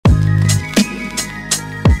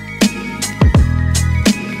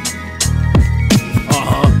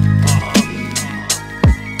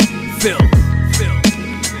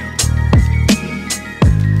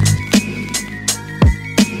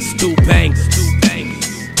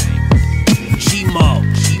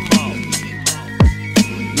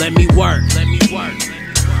let me work.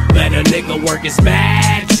 Let a nigga work his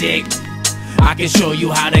magic. I can show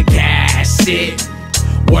you how to cash it.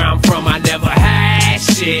 Where I'm from, I never had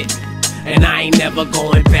shit, and I ain't never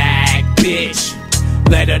going back, bitch.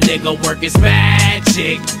 Let a nigga work his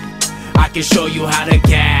magic. I can show you how to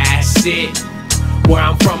gas it. Where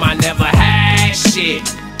I'm from, I never had shit,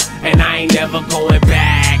 and I ain't never going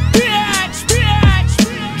back, bitch,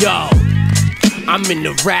 bitch. Yo, I'm in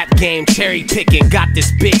the rap game, cherry picking. Got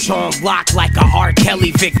this bitch on lock like a R.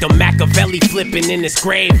 Kelly victim. Machiavelli flipping in his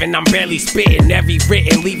grave, and I'm barely spitting. Every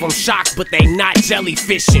written leave them shocked, but they not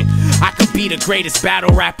jellyfishing. I could be the greatest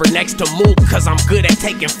battle rapper next to Mook, cause I'm good at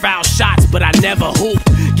taking foul shots, but I never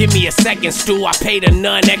hooped. Give me a second, Stu, I paid a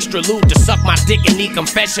nun extra loot to suck my dick in the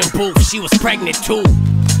confession booth. She was pregnant too.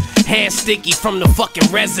 Hands sticky from the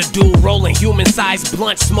fucking residue. Rolling human-sized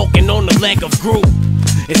blunt, smoking on the leg of Groot.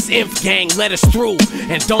 It's Inf Gang, let us through.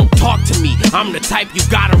 And don't talk to me, I'm the type you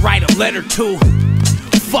gotta write a letter to.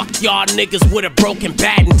 Fuck y'all niggas with a broken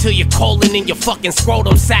bat until your colon and your fucking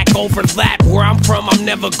scrotum sack overlap. Where I'm from, I'm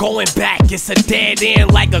never going back. It's a dead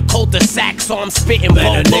end like a cul-de-sac, so I'm spitting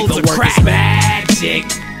boatloads of crack. Magic,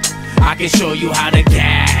 I can show you how to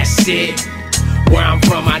gas it. Where I'm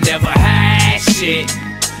from, I never had shit,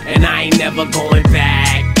 and I ain't never going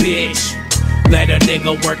back, bitch. Let a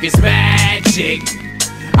nigga work his magic.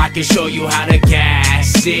 I can show you how to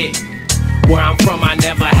gas it. Where I'm from, I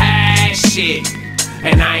never had shit,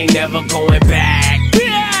 and I ain't never going back,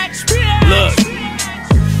 bitch, bitch.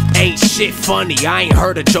 Look, ain't shit funny, I ain't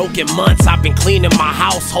heard a joke in months. I've been cleaning my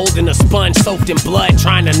house, holding a sponge soaked in blood,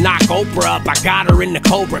 trying to knock Oprah up. I got her in the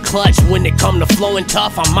Cobra clutch. When it come to flowing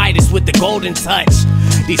tough, I'm Midas with the golden touch.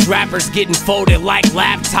 These rappers getting folded like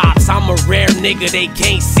laptops. I'm a rare nigga they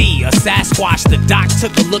can't see, a Sasquatch. The doc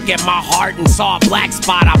took a look at my heart and saw a black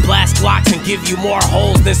spot. I blast Glocks and give you more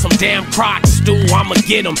holes than some damn Crocs. Stu, I'ma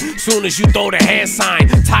get them soon as you throw the hand sign.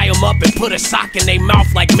 Tie them up and put a sock in their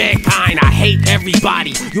mouth like mankind. I hate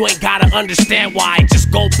everybody, you ain't gotta understand why.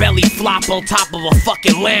 Just go belly flop on top of a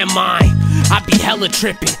fucking landmine. I be hella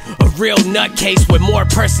tripping, a real nutcase with more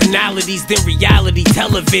personalities than reality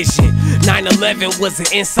television. 9/11 was an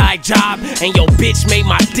inside job, and your bitch made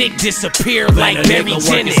my dick disappear like Mary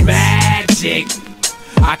Jennings. Magic,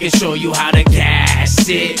 I can show you how to gas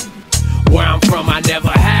it. Where I'm from, I never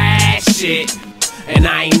had shit, and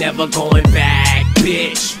I ain't never going back,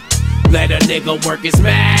 bitch. Let a nigga work his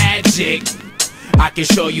magic. I can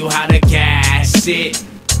show you how to gas it.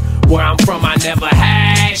 Where I'm from, I never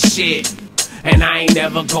had shit, and I ain't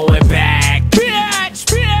never going back, bitch.